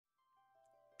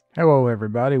Hello,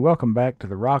 everybody. Welcome back to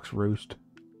the Rocks Roost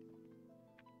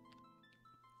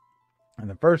and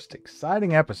the first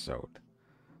exciting episode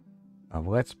of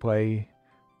Let's Play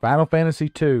Final Fantasy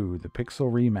II, the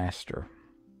Pixel Remaster.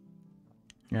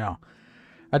 Now,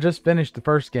 I just finished the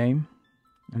first game.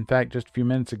 In fact, just a few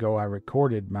minutes ago, I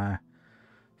recorded my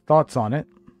thoughts on it,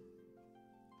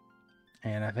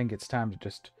 and I think it's time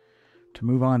to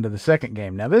move on to the second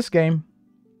game. Now, this game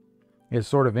is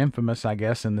sort of infamous, I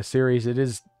guess, in the series. It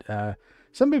is.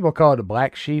 Some people call it a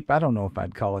black sheep. I don't know if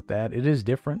I'd call it that. It is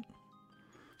different.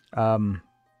 You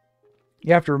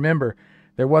have to remember,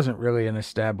 there wasn't really an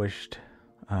established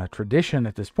tradition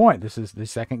at this point. This is the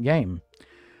second game.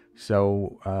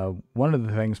 So one of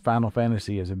the things Final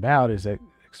Fantasy is about is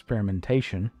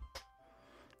experimentation.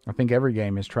 I think every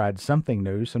game has tried something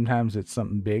new. Sometimes it's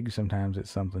something big, sometimes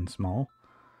it's something small.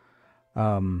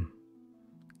 In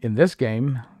this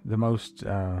game, the most,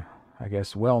 I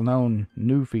guess, well-known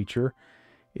new feature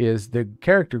is the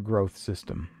character growth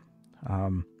system.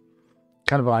 Kind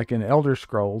of like in Elder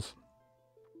Scrolls,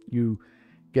 you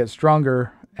get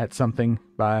stronger at something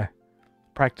by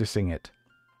practicing it.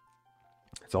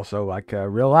 It's also like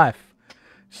real life.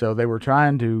 So they were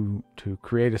trying to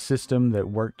create a system that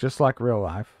worked just like real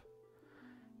life,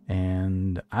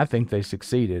 and I think they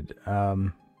succeeded.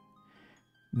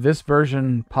 This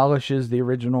version polishes the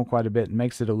original quite a bit and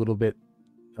makes it a little bit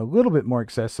more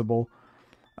accessible.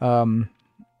 And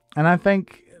I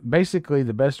think basically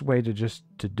the best way to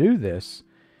do this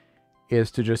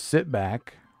is to just sit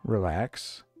back,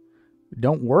 relax,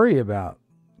 don't worry about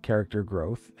character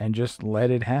growth, and just let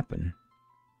it happen.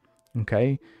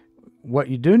 Okay? What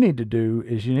you do need to do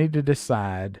is you need to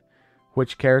decide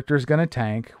which character is going to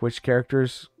tank, which character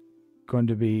is going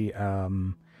to be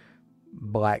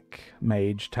black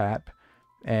mage type,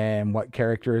 and what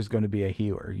character is going to be a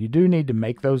healer. You do need to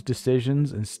make those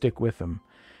decisions and stick with them.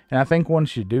 And I think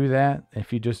once you do that,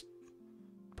 if you just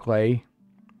play,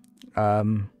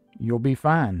 you'll be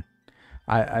fine.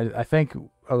 I think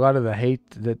a lot of the hate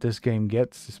that this game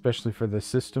gets, especially for the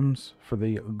systems, for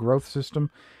the growth system,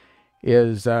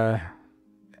 is I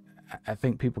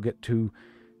think people get too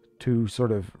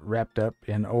sort of wrapped up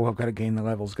in, oh, I've got to gain the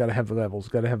levels, got to have the levels,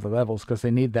 because they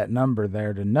need that number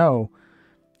there to know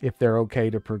if they're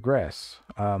okay to progress.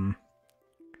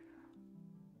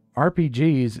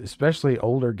 RPGs, especially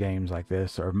older games like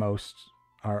this, are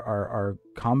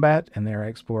combat and they're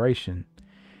exploration.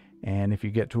 And if you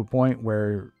get to a point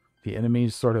where the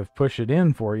enemies sort of push it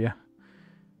in for you,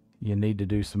 you need to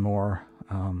do some more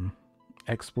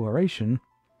exploration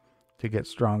to get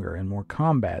stronger, and more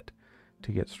combat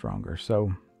to get stronger.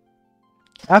 So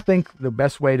I think the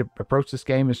best way to approach this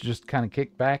game is just kind of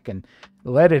kick back and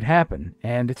let it happen.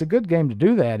 And it's a good game to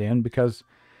do that in, because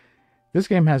this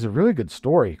game has a really good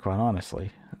story, quite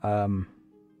honestly. A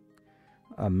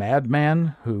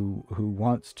madman who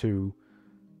wants to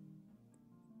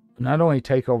not only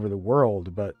take over the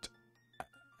world, but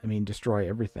destroy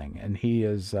everything. And he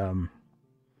is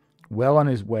well on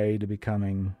his way to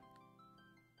becoming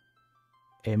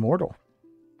immortal.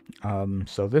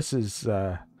 So this is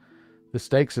the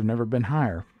stakes have never been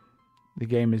higher. The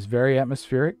game is very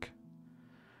atmospheric.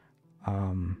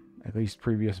 At least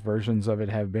previous versions of it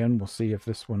have been. We'll see if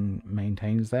this one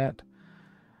maintains that.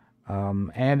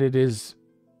 And it is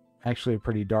actually a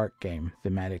pretty dark game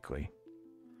thematically.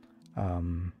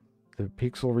 The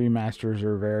Pixel remasters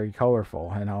are very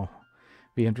colorful, and I'll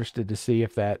be interested to see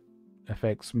if that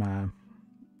affects my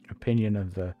opinion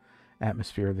of the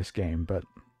atmosphere of this game. But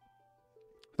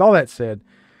with all that said,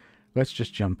 let's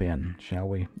just jump in, shall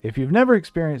we? If you've never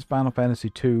experienced Final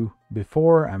Fantasy II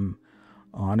before, I'm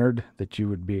honored that you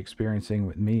would be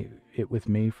experiencing it with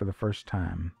me for the first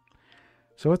time.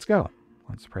 So let's go.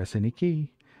 Let's press any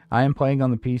key. I am playing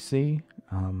on the PC.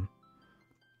 I've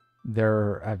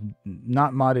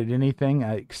not modded anything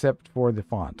except for the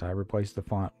font. I replaced the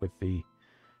font with the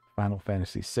Final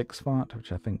Fantasy VI font,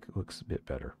 which I think looks a bit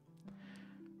better.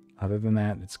 Other than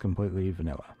that, it's completely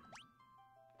vanilla.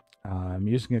 I'm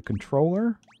using a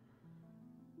controller.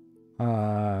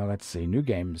 Let's see, new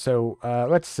game. So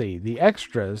let's see, the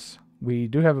extras. We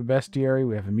do have a bestiary,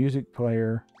 we have a music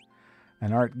player,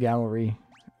 an art gallery.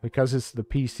 Because it's the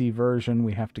PC version,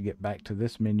 we have to get back to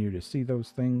this menu to see those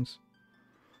things.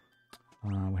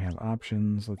 We have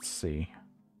options. Let's see.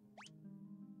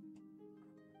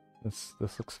 This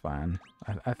looks fine.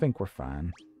 I think we're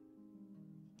fine.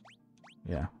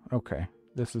 Yeah, okay.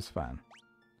 This is fine.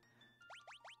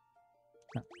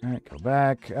 Alright, go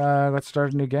back. Let's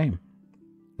start a new game.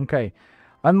 Okay.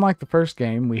 Unlike the first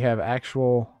game, we have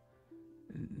actual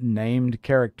named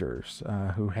characters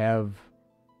who have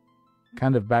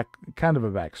kind of a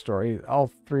backstory.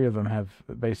 All three of them have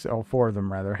all four of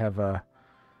them rather have a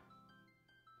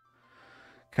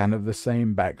kind of the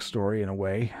same backstory in a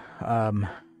way.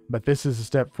 But this is a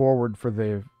step forward for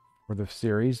the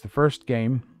series. The first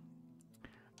game,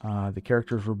 the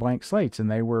characters were blank slates, and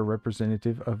they were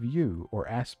representative of you or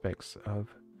aspects of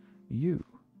you.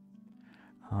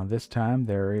 This time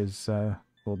there is a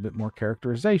little bit more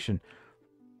characterization.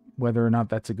 Whether or not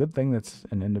that's a good thing, that's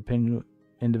an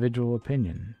individual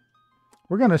opinion.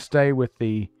 We're going to stay with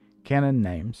the canon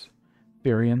names: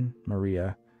 Firion,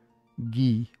 Maria,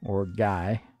 Guy or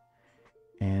Guy,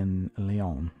 and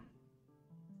Leon.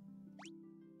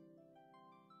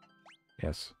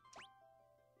 Yes.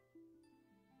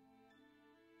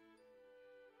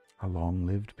 A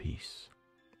long-lived peace.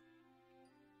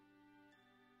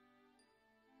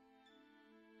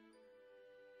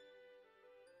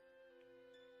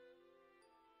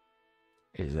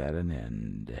 Is at an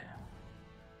end.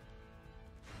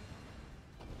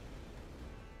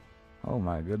 Oh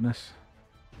my goodness.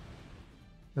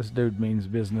 This dude means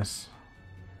business.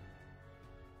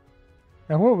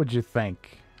 Now what would you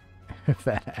think if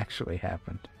that actually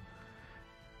happened?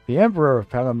 The Emperor of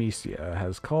Palamecia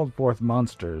has called forth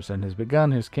monsters and has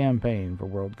begun his campaign for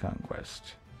world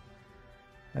conquest.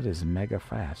 That is mega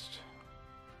fast.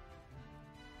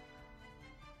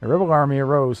 A rebel army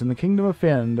arose in the kingdom of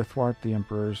Fynn to thwart the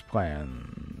Emperor's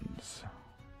plans.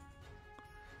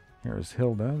 Here is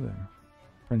Hilda, the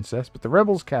princess, but the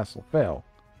rebels' castle fell.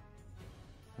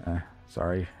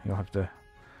 Sorry, you'll have to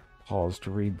pause to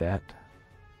read that.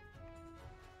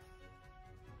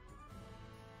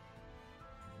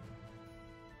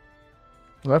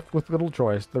 Left with little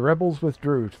choice, the rebels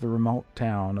withdrew to the remote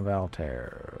town of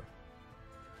Altair.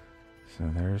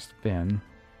 So there's Fynn.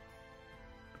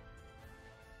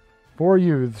 4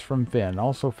 youths from Fynn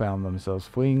also found themselves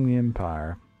fleeing the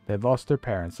Empire. They had lost their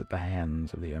parents at the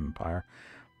hands of the Empire,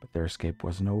 but their escape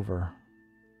wasn't over.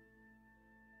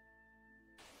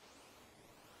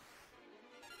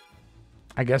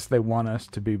 I guess they want us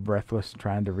to be breathless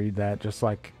trying to read that, just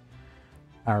like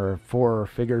our 4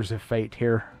 figures of fate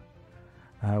here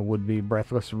would be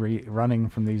breathless running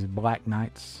from these black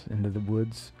nights into the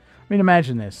woods. I mean,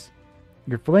 imagine this.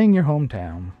 You're fleeing your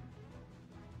hometown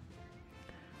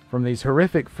from these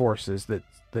horrific forces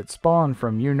that spawn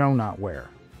from you know not where.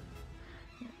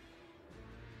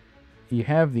 You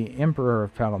have the Emperor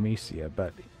of Palamecia,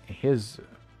 but his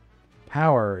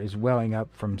power is welling up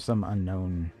from some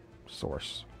unknown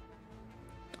source.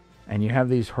 And you have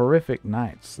these horrific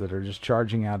knights that are just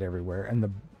charging out everywhere, and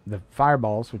the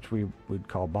fireballs, which we would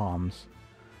call bombs,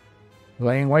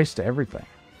 laying waste to everything.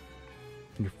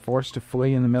 You're forced to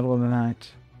flee in the middle of the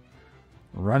night,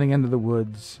 running into the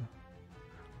woods,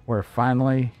 where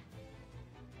finally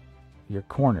you're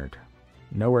cornered.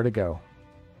 Nowhere to go,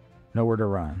 nowhere to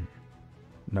run,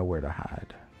 nowhere to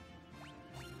hide.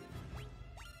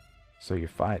 So you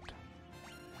fight.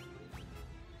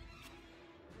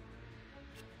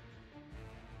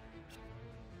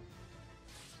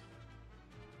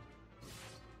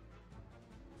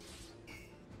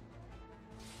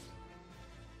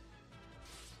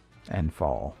 And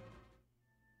fall.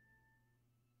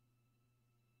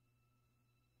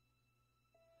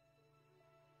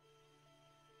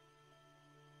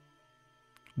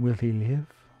 Will he live?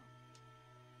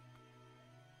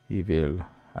 He will.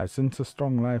 I sense a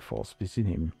strong life force within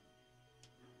him.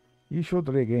 He should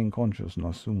regain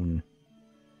consciousness soon.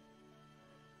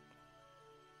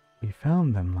 We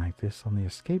found them like this on the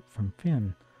escape from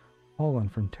Fynn, fallen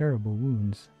from terrible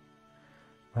wounds.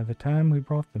 By the time we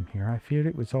brought them here, I feared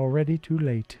it was already too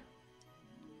late.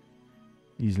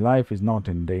 His life is not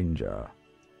in danger.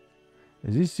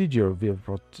 This sigil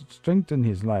will strengthen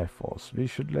his life force. We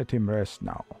should let him rest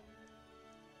now.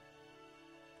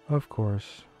 Of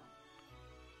course.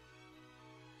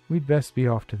 We'd best be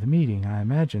off to the meeting. I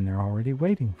imagine they're already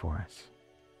waiting for us.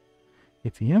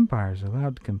 If the Empire is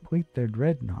allowed to complete their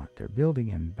dreadnought they're building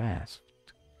in Bathsk,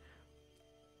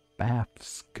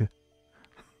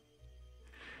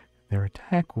 their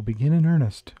attack will begin in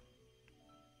earnest.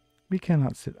 We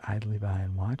cannot sit idly by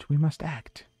and watch. We must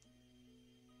act.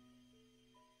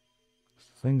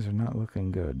 Things are not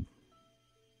looking good.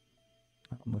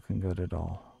 Not looking good at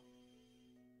all.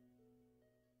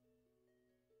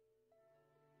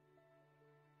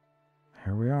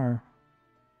 Here we are.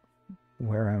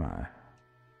 Where am I?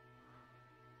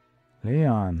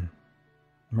 Leon.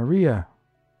 Maria.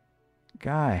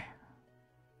 Guy.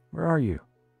 Where are you?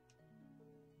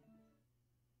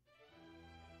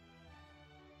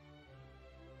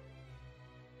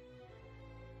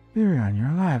 Firion, you're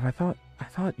alive. I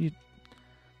thought you'd...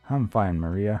 I'm fine,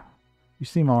 Maria. You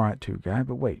seem alright too, guy,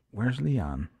 but wait, where's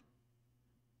Leon?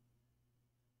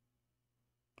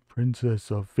 Princess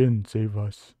of Fynn save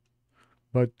us.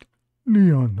 But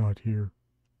Leon not here.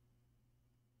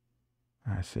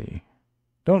 I see.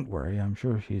 Don't worry, I'm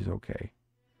sure she's okay.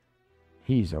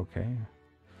 He's okay.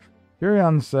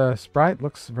 Furion's sprite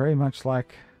looks very much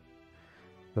like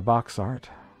the box art.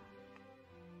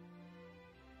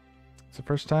 It's the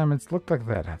first time it's looked like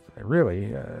that.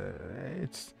 Really,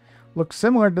 it's looked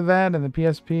similar to that in the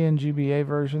PSP and GBA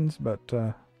versions, but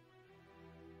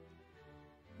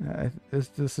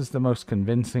this is the most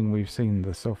convincing we've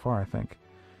seen so far, I think.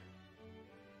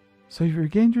 So you've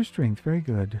regained your strength. Very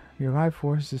good. Your life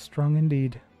force is strong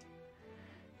indeed.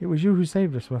 It was you who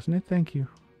saved us, wasn't it? Thank you.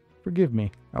 Forgive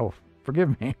me. Oh,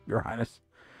 forgive me, Your Highness.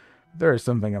 There is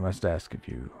something I must ask of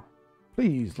you.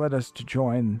 Please let us to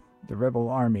join the rebel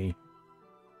army.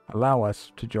 Allow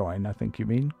us to join, I think you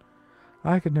mean.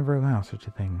 I could never allow such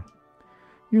a thing.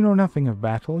 You know nothing of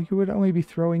battle. You would only be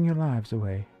throwing your lives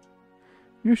away.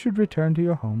 You should return to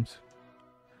your homes.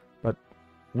 But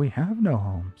we have no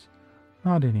homes.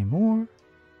 Not anymore.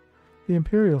 The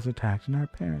Imperials attacked and our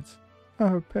parents.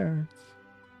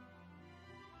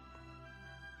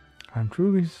 I'm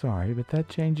truly sorry, but that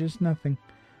changes nothing.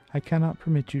 I cannot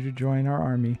permit you to join our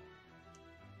army.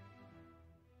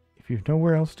 If you've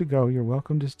nowhere else to go, you're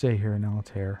welcome to stay here in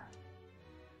Altair.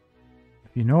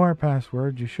 If you know our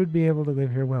password, you should be able to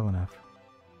live here well enough.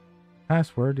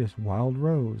 Password is Wild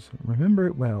Rose. Remember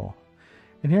it well.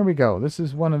 And here we go. This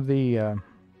is one of the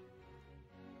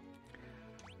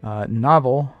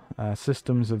novel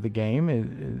systems of the game.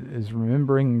 Is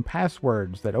remembering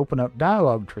passwords that open up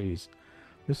dialogue trees.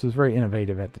 This was very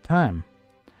innovative at the time.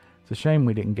 It's a shame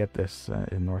we didn't get this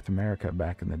in North America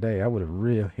back in the day. I would have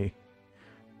really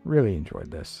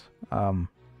enjoyed this.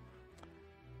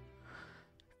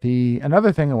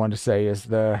 Another thing I wanted to say is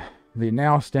the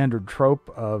now standard trope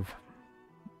of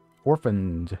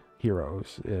orphaned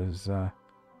heroes is.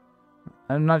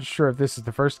 I'm not sure if this is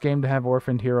the first game to have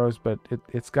orphaned heroes, but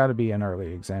it's got to be an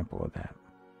early example of that.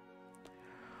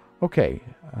 Okay,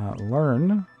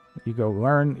 learn. You go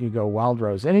learn, you go Wild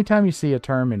Rose. Anytime you see a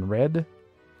term in red,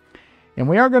 and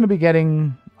we are going to be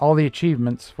getting all the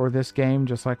achievements for this game,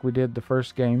 just like we did the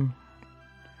first game.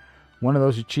 One of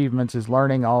those achievements is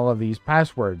learning all of these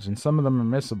passwords, and some of them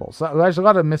are missable. So there's a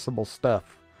lot of missable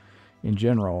stuff in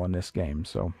general in this game.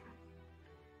 So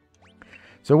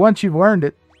once you've learned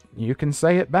it, you can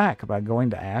say it back by going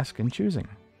to Ask and choosing.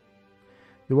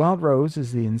 The Wild Rose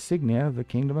is the insignia of the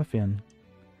Kingdom of Fynn.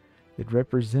 It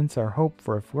represents our hope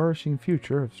for a flourishing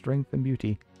future of strength and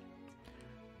beauty.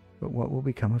 But what will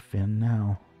become of Fynn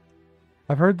now?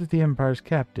 I've heard that the Empire's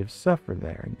captives suffer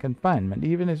there in confinement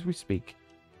even as we speak.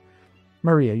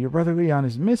 Maria, your brother Leon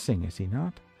is missing, is he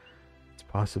not? It's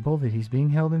possible that he's being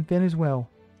held in Fynn as well.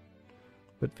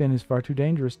 But Fynn is far too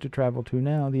dangerous to travel to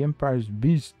now. The Empire's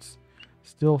beasts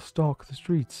still stalk the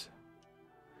streets.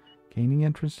 Gaining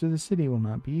entrance to the city will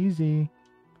not be easy.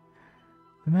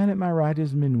 The man at my right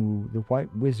is Minwu, the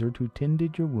white wizard who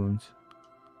tended your wounds.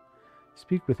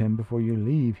 Speak with him before you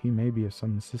leave. He may be of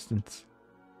some assistance.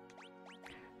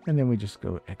 And then we just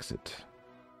go exit.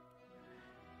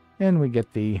 And we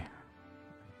get the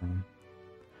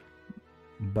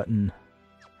button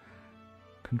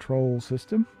control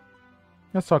system.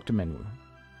 Let's talk to Minwu.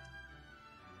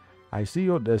 I see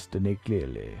your destiny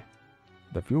clearly.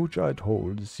 The future it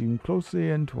holds seems closely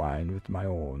entwined with my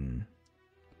own.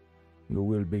 You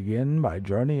will begin by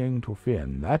journeying to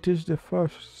Fynn. That is the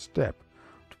first step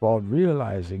toward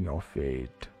realizing your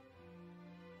fate.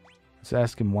 Let's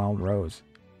ask him Wild Rose.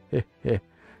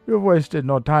 You've wasted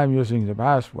no time using the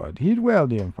password. Heed well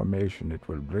the information it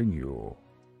will bring you.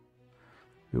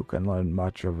 You can learn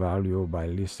much of value by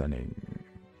listening.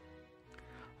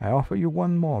 I offer you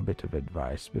one more bit of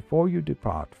advice before you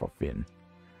depart for Fynn.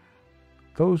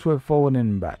 Those who have fallen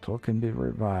in battle can be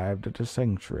revived at a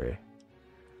sanctuary.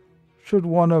 Should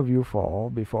one of you fall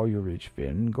before you reach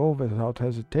Fynn, go without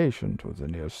hesitation to the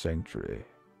nearest sanctuary.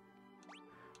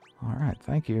 Alright,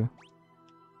 thank you.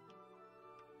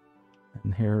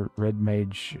 And here, Red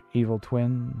Mage Evil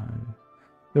Twin.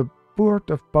 The port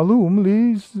of Palum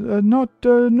leaves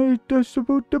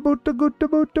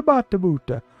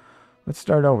Let's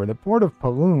start over. The port of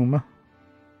Palum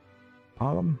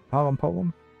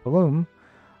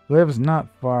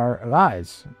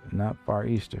lies not far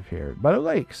east of here, but a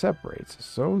lake separates us,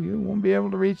 so you won't be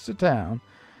able to reach the town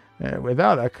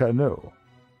without a canoe.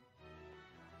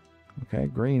 Okay,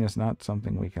 green is not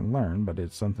something we can learn, but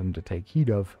it's something to take heed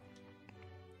of.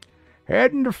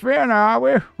 Heading to Fynn, are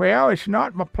we? Well, it's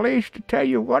not my place to tell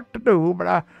you what to do,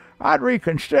 but I'd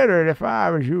reconsider it if I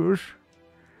was you.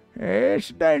 It's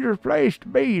a dangerous place to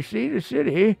be. You see, the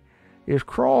city is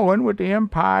crawling with the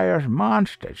Empire's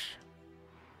monsters.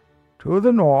 To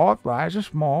the north lies a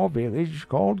small village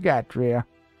called Gatria.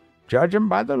 Judging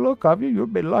by the look of you, you'll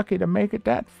be lucky to make it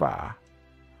that far.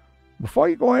 Before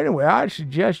you go anywhere, I'd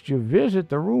suggest you visit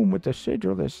the room with the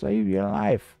sigil that saved your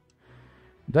life.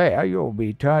 There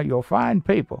you'll find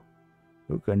people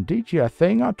who can teach you a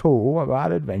thing or two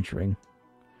about adventuring.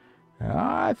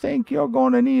 I think you're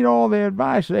going to need all the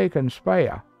advice they can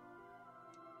spare.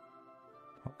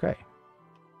 Okay.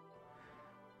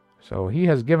 So he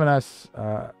has given us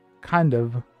kind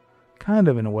of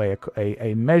in a way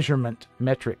a measurement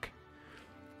metric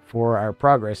for our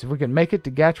progress. If we can make it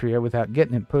to Gatria without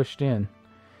getting it pushed in,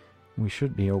 we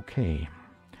should be okay.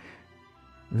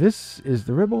 This is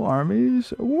the Rebel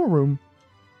Army's war room.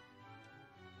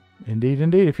 Indeed,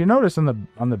 indeed. If you notice on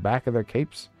the back of their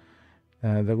capes,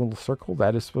 the little circle,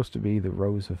 that is supposed to be the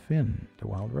Rose of Fynn, the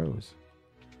Wild Rose.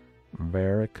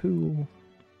 Very cool.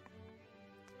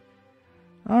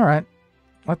 All right,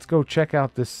 let's go check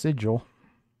out this sigil.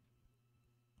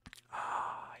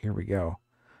 Here we go.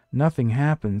 Nothing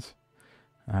happens.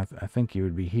 I think you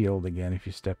would be healed again if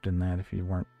you stepped in that, if you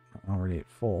weren't already at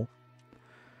full.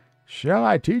 Shall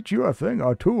I teach you a thing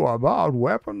or two about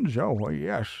weapons? Oh,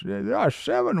 yes. There are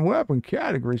 7 weapon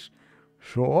categories.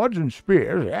 Swords and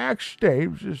spears, axe,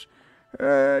 staves,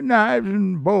 knives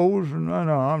and bows and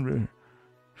unarmed.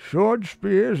 Swords,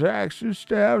 spears, axes,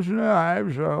 staves, and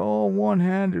knives are all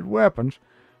one-handed weapons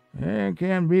and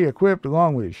can be equipped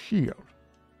along with a shield.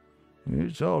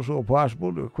 It's also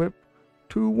possible to equip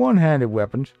 2 one-handed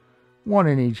weapons, one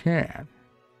in each hand.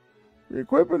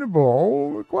 Equipping a bow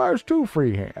requires 2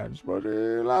 free hands, but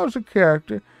it allows the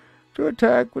character to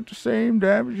attack with the same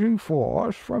damaging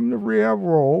force from the rear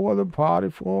row of the party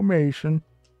formation.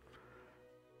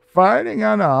 Fighting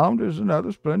unarmed is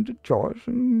another splendid choice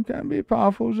and can be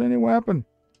powerful as any weapon.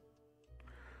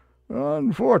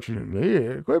 Unfortunately,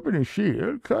 equipping a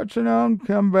shield cuts an armed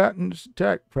combatant's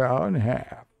attack power in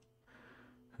half.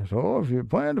 So if you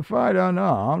plan to fight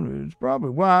unarmed, it's probably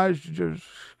wise to just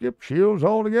skip shields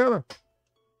altogether.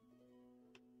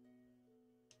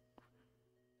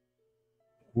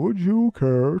 Would you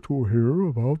care to hear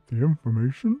about the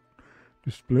information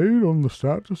displayed on the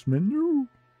status menu?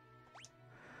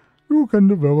 You can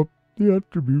develop the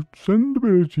attributes and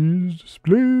abilities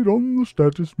displayed on the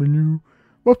status menu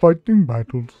by fighting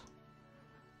battles.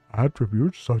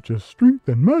 Attributes such as strength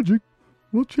and magic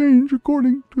will change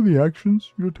according to the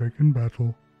actions you take in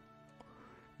battle.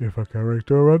 If a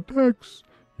character attacks,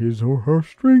 his or her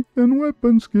strength and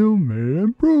weapon skill may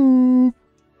improve.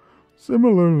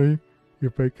 Similarly,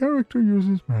 if a character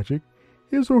uses magic,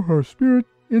 his or her spirit,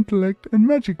 intellect, and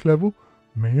magic level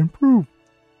may improve.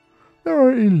 There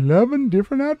are 11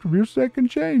 different attributes that can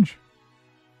change.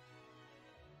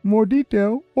 More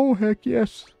detail? Oh heck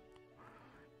yes.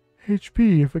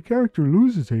 HP. If a character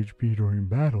loses HP during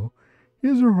battle,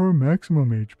 his or her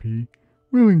maximum HP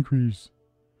will increase.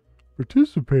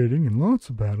 Participating in lots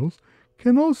of battles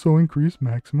can also increase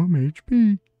maximum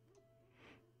HP.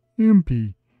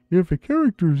 MP. If a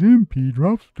character's MP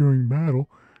drops during battle,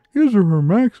 his or her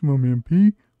maximum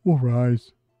MP will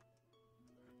rise.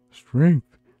 Strength.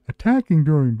 Attacking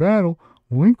during battle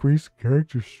will increase the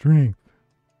character's strength.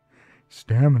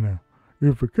 Stamina.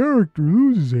 If a character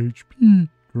loses HP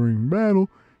during battle,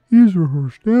 his or her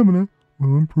stamina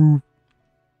will improve.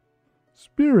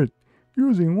 Spirit.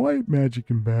 Using white magic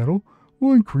in battle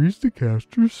will increase the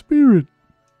caster's spirit.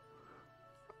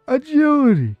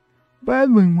 Agility.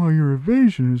 Battling while your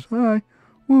evasion is high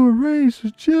will raise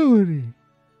agility.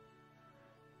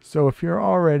 So if you're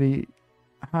already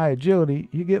high agility,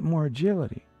 you get more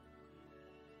agility.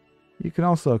 You can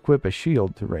also equip a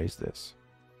shield to raise this.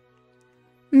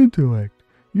 Intellect.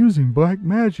 Using black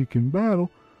magic in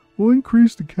battle will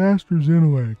increase the caster's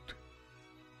intellect.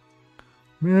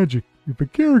 Magic. If a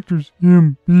character's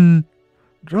MP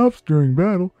drops during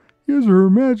battle, his or her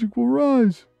magic will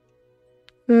rise.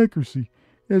 Accuracy.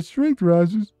 As strength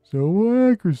rises, so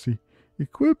will accuracy.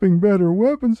 Equipping better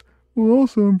weapons will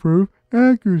also improve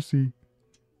accuracy.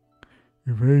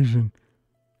 Evasion.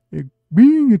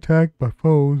 Being attacked by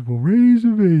foes will raise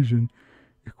evasion.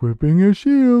 Equipping a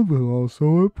shield will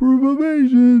also improve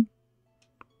evasion.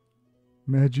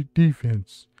 Magic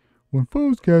defense. When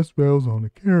foes cast spells on a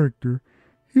character,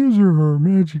 his or her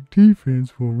magic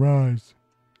defense will rise.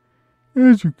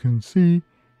 As you can see,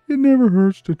 it never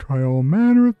hurts to try all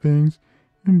manner of things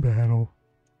in battle.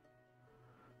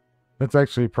 That's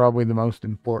actually probably the most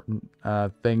important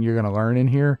thing you're going to learn in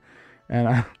here.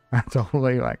 And I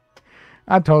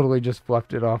totally just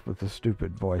fluffed it off with a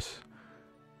stupid voice.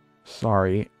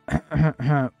 Sorry.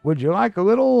 Would you like a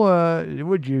little,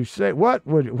 would you say, what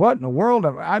in the world,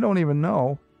 I don't even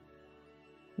know.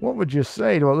 What would you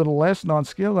say to a little lesson on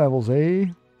skill levels, eh?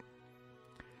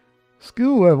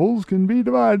 Skill levels can be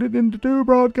divided into two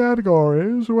broad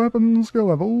categories, weapon skill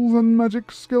levels and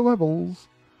magic skill levels.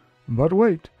 But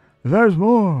wait, there's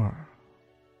more.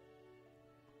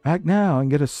 Act now and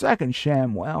get a second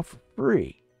ShamWow for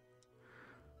free.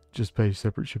 Just pay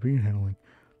separate shipping and handling.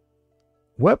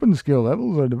 Weapon skill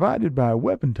levels are divided by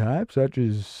weapon type, such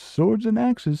as swords and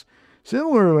axes.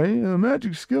 Similarly,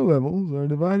 magic skill levels are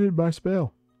divided by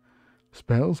spell.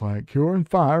 Spells like Cure and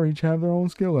Fire each have their own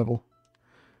skill level.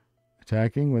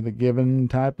 Attacking with a given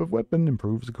type of weapon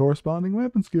improves the corresponding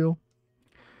weapon skill.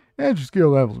 As your skill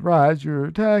levels rise, your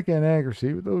attack and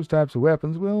accuracy with those types of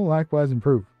weapons will likewise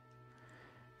improve.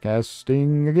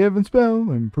 Casting a given spell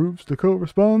improves the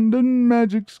corresponding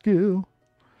magic skill.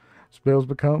 Spells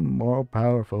become more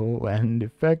powerful and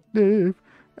effective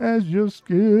as your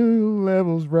skill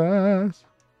levels rise.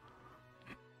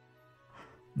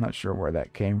 Not sure where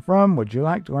that came from. Would you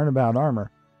like to learn about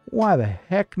armor? Why the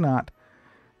heck not?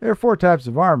 There are 4 types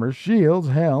of armor: shields,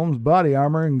 helms, body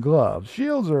armor, and gloves.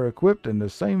 Shields are equipped in the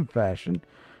same fashion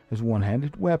as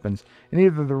one-handed weapons, in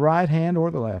either the right hand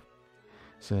or the left.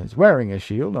 Since wearing a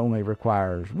shield only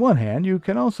requires one hand, you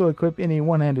can also equip any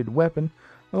one-handed weapon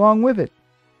along with it.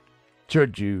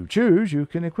 Should you choose, you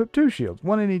can equip 2 shields,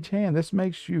 one in each hand. This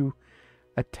makes you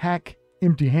attack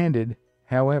empty-handed,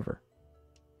 however.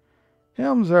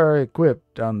 Helms are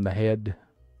equipped on the head,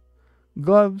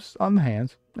 gloves on the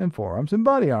hands and forearms, and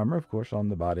body armor, of course, on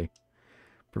the body.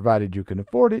 Provided you can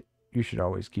afford it, you should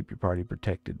always keep your party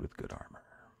protected with good armor.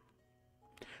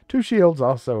 2 shields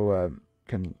also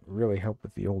can really help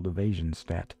with the old evasion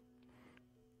stat.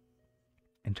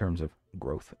 In terms of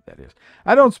growth, that is.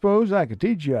 I don't suppose I could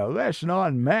teach you a lesson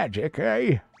on magic,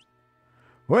 eh?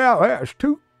 Well, there's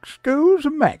 2 schools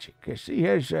of magic. You see,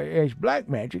 there's black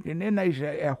magic, and then there's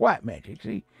white magic.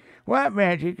 See, white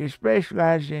magic is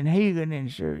specialized in healing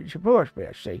and support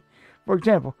spells. See, for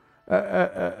example,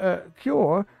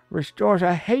 Cure restores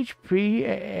a HP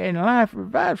and life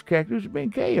revives characters who've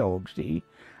been KO'd. See,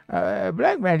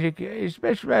 black magic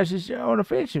specializes on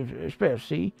offensive spells.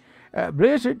 See,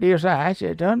 Blizzard deals ice,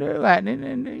 thunder, lightning,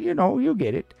 and you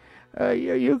get it.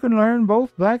 You can learn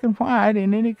both black and white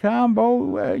in any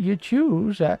combo you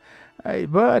choose,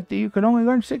 but you can only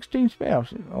learn 16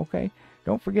 spells. Okay,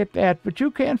 don't forget that. But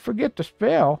you can't forget the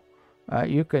spell.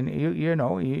 You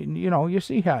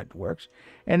see how it works.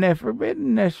 And the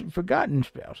forgotten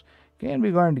spells can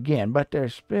be learned again, but their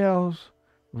spells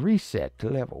reset to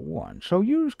level 1. So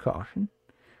use caution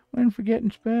when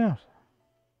forgetting spells.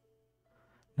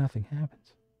 Nothing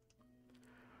happens.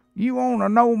 You want to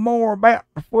know more about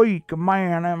the flee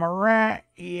command, am I right?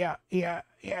 Yeah.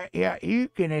 You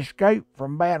can escape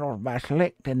from battles by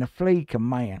selecting the flee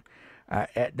command.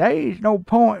 There's no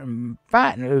point in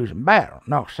fighting a losing battle.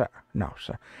 No, sir.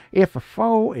 If a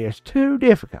foe is too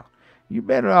difficult, you're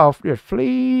better off just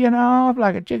fleeing off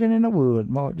like a chicken in the woods.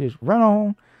 Boy, just run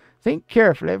on. Think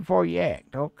carefully before you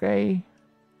act, okay?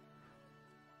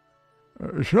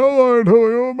 Shall I tell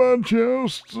you my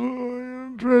chest?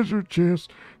 Treasure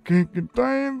chest can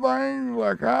contain things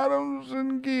like items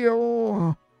and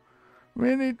gil.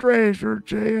 Many treasure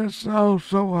chests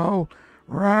also hold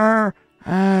rare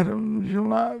items you'll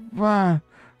not find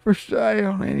for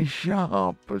sale in any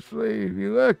shop. But see, if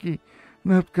you're lucky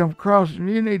enough to come across them,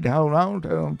 you need to hold on to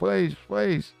them, please.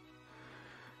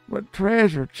 But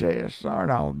treasure chests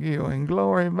aren't all gil and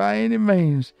glory by any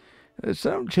means.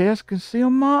 Some chests conceal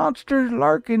monsters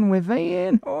lurking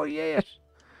within. Oh, yes.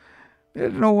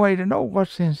 There's no way to know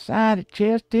what's inside a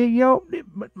chest till you open it,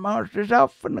 but monsters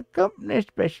often accompany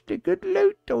especially good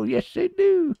loot. Oh, yes, they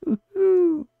do.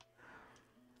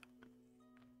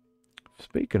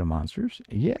 Speaking of monsters,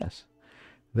 yes,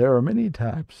 there are many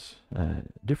types,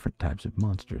 different types of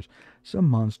monsters. Some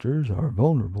monsters are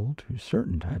vulnerable to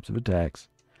certain types of attacks.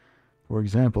 For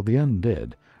example, the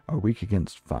undead are weak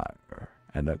against fire,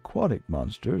 and aquatic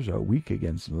monsters are weak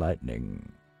against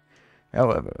lightning.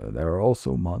 However, there are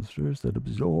also monsters that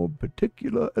absorb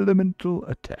particular elemental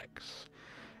attacks.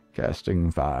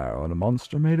 Casting fire on a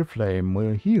monster made of flame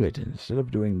will heal it instead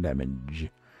of doing damage.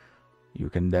 You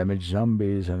can damage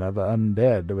zombies and other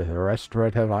undead with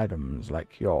restorative items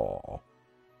like Cure,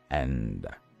 and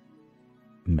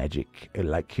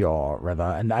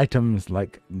and items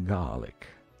like garlic.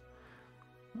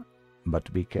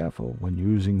 But be careful when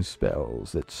using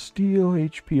spells that steal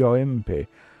HP or MP,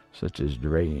 such as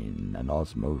Drain and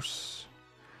Osmose.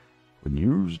 When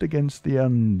used against the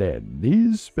undead,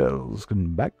 these spells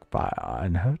can backfire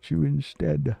and hurt you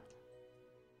instead.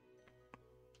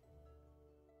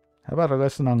 How about a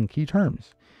lesson on key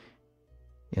terms?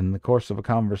 In the course of a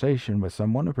conversation with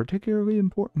someone, a particularly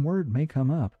important word may come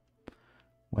up.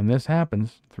 When this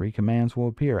happens, 3 commands will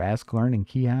appear. Ask, learn, and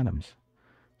key items.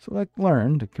 Select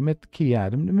learn to commit the key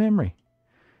item to memory.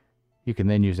 You can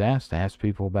then use ask to ask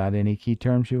people about any key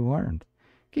terms you learned.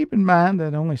 Keep in mind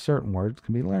that only certain words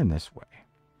can be learned this way.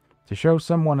 To show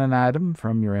someone an item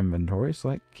from your inventory,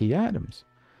 select key items.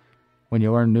 When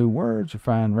you learn new words or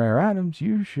find rare items,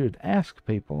 you should ask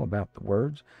people about the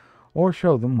words or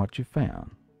show them what you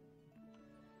found.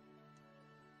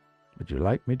 Would you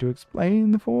like me to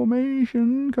explain the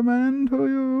formation command to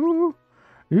you?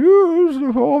 Use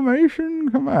the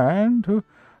formation command to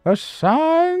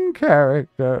assign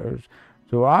characters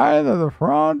to either the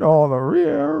front or the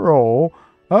rear row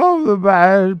of the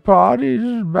bad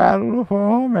party's battle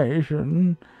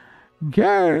formation.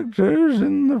 Characters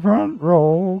in the front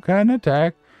row can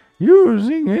attack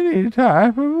using any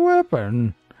type of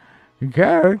weapon.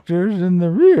 Characters in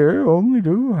the rear only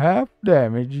do half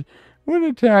damage when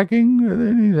attacking with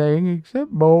anything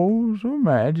except bows or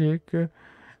magic.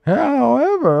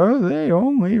 However, they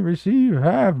only receive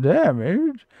half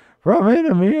damage from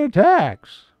enemy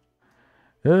attacks.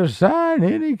 Assign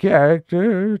any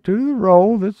character to the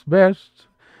role that's best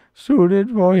suited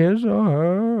for his or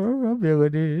her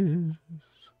abilities.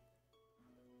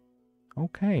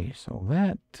 Okay, so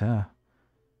that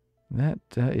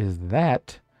is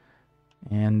that.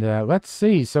 And let's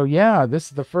see. So yeah, this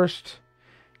is the first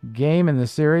game in the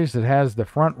series that has the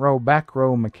front row, back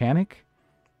row mechanic.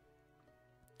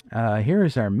 Here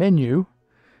is our menu.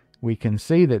 We can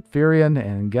see that Fynn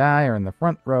and Guy are in the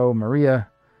front row. Maria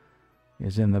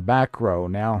is in the back row.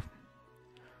 Now,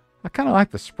 I kind of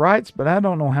like the sprites, but I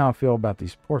don't know how I feel about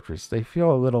these portraits. They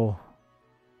feel a little...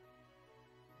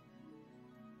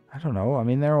 I don't know. I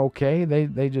mean, they're okay.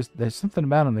 They just... There's something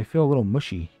about them. They feel a little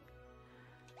mushy.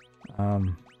 I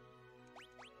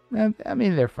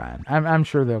mean, they're fine. I'm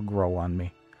sure they'll grow on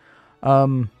me.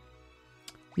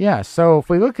 Yeah, so if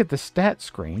we look at the stat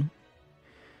screen,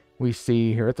 we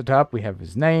see here at the top, we have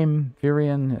his name,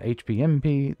 Fynn, HP,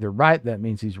 MP. The right, that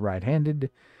means he's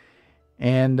right-handed.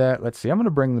 And let's see, I'm going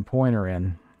to bring the pointer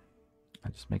in.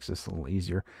 That just makes this a little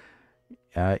easier.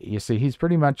 You see, he's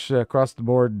pretty much across the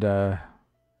board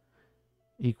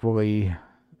equally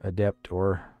adept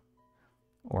or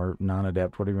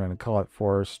non-adept, whatever you want to call it,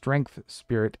 for strength,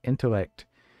 spirit, intellect,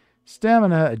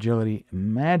 stamina, agility.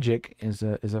 Magic is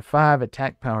a 5.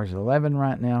 Attack power is 11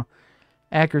 right now.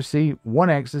 Accuracy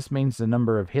 1x. This means the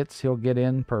number of hits he'll get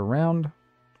in per round,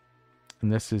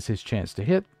 and this is his chance to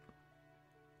hit.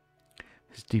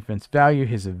 His defense value,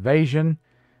 his evasion,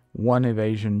 1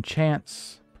 evasion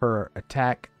chance per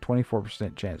attack,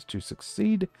 24% chance to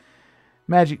succeed.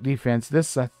 Magic defense.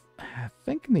 This I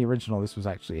think in the original this was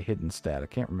actually a hidden stat. I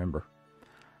can't remember.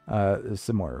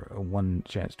 Similar, 1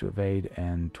 chance to evade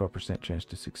and 12% chance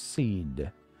to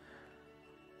succeed.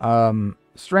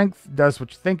 Strength does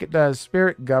what you think it does.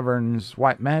 Spirit governs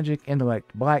white magic.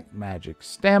 Intellect, black magic.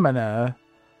 Stamina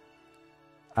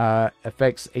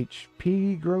affects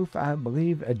HP growth, I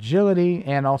believe. Agility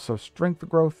and also strength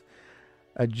growth.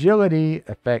 Agility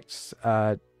affects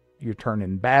your turn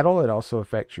in battle. It also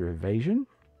affects your evasion.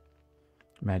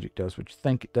 Magic does what you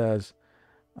think it does.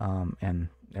 And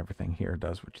everything here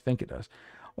does what you think it does.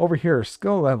 Over here are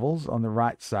skill levels. On the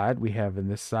right side, we have in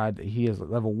this side that he is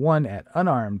at level 1 at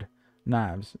unarmed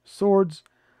knives, swords,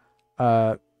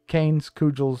 canes,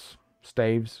 cudgels,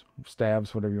 staves,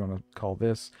 stabs, whatever you want to call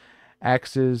this,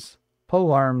 axes,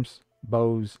 pole arms,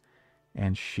 bows,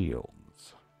 and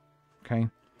shields. Okay.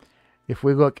 If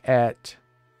we look at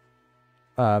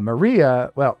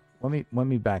Maria, well, let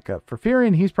me back up. For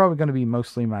Fynn, he's probably going to be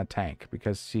mostly my tank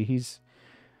because see, he's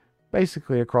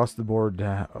basically across the board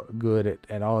good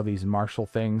at all of these martial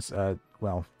things.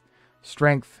 Well,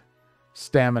 strength,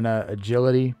 stamina,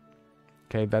 agility.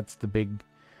 Okay, that's the big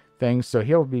thing. So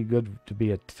he'll be good to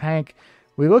be a tank.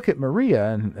 We look at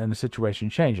Maria and the situation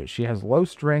changes. She has low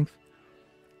strength,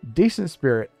 decent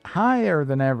spirit, higher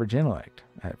than average intellect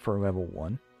for level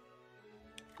 1.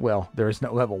 Well, there is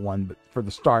no level 1, but for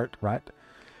the start, right?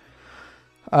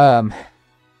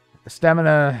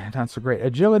 Stamina, not so great.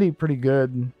 Agility, pretty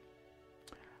good.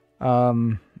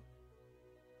 Yeah,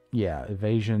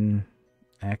 evasion,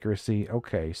 accuracy.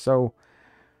 Okay, so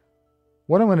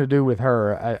what I'm going to do with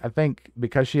her, I think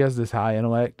because she has this high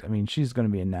intellect, I mean, she's going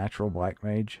to be a natural black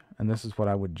mage, and this is what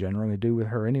I would generally do with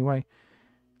her anyway.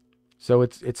 So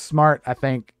it's smart, I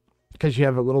think, because you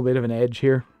have a little bit of an edge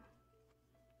here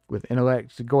with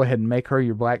intellect, to go ahead and make her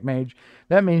your black mage.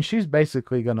 That means she's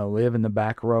basically going to live in the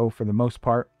back row for the most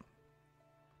part.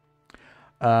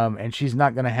 And she's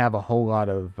not going to have a whole lot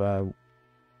of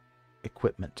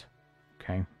equipment.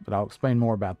 Okay, but I'll explain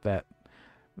more about that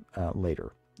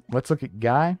later. Let's look at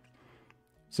Guy.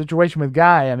 Situation with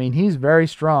Guy, I mean, he's very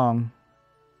strong.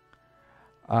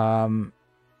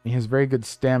 He has very good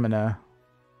stamina.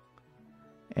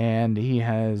 And he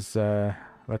has,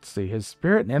 let's see, his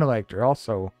spirit and intellect are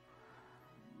also,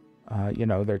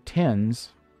 they're 10s.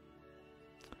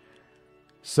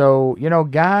 So, a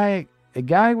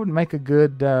guy would make a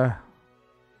good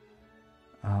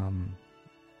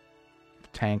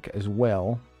tank as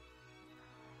well.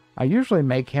 I usually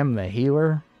make him the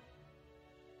healer,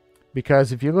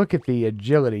 because if you look at the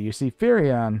agility, you see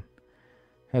Furion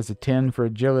has a 10 for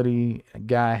agility. A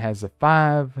Guy has a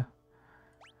 5.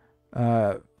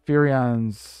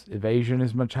 Furion's evasion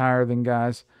is much higher than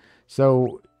Guy's.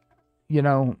 So,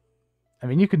 I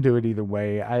mean, you can do it either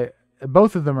way.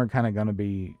 Both of them are kind of going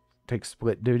to take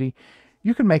split duty.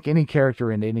 You can make any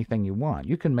character into anything you want.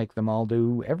 You can make them all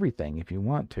do everything if you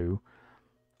want to.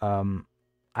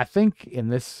 I think in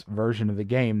this version of the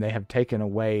game, they have taken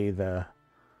away the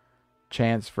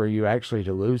chance for you actually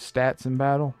to lose stats in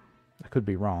battle. I could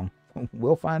be wrong.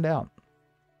 We'll find out.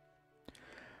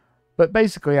 But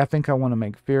basically, I think I want to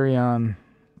make Furion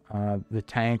the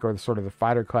tank, or the sort of the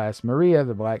fighter class, Maria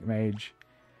the black mage,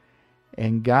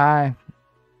 and Guy,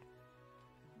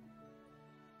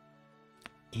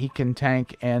 he can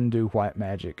tank and do white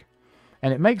magic.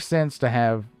 And it makes sense to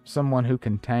have someone who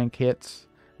can tank hits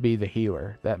be the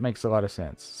healer. That makes a lot of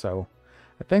sense. So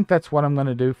I think that's what I'm going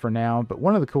to do for now. But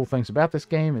one of the cool things about this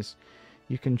game is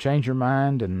you can change your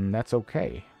mind, and that's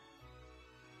okay.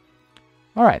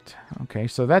 Alright, okay,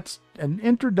 so that's an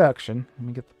introduction. Let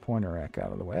me get the pointer rack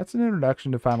out of the way. That's an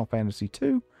introduction to Final Fantasy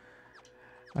II.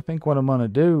 I think what I'm going to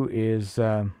do is,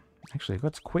 actually,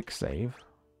 let's quick save.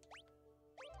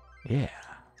 Yeah,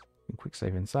 quick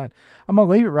save inside. I'm going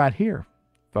to leave it right here,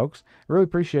 folks. I really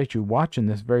appreciate you watching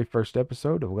this very first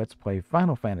episode of Let's Play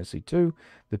Final Fantasy II,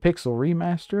 the Pixel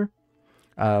Remaster.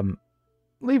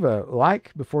 Leave a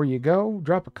like before you go.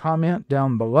 Drop a comment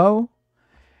down below.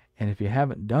 And if you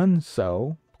haven't done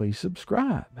so, please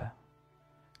subscribe.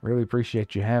 Really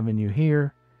appreciate having you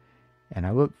here. And I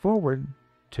look forward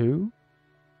to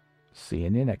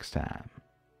seeing you next time.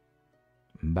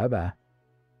 Bye-bye.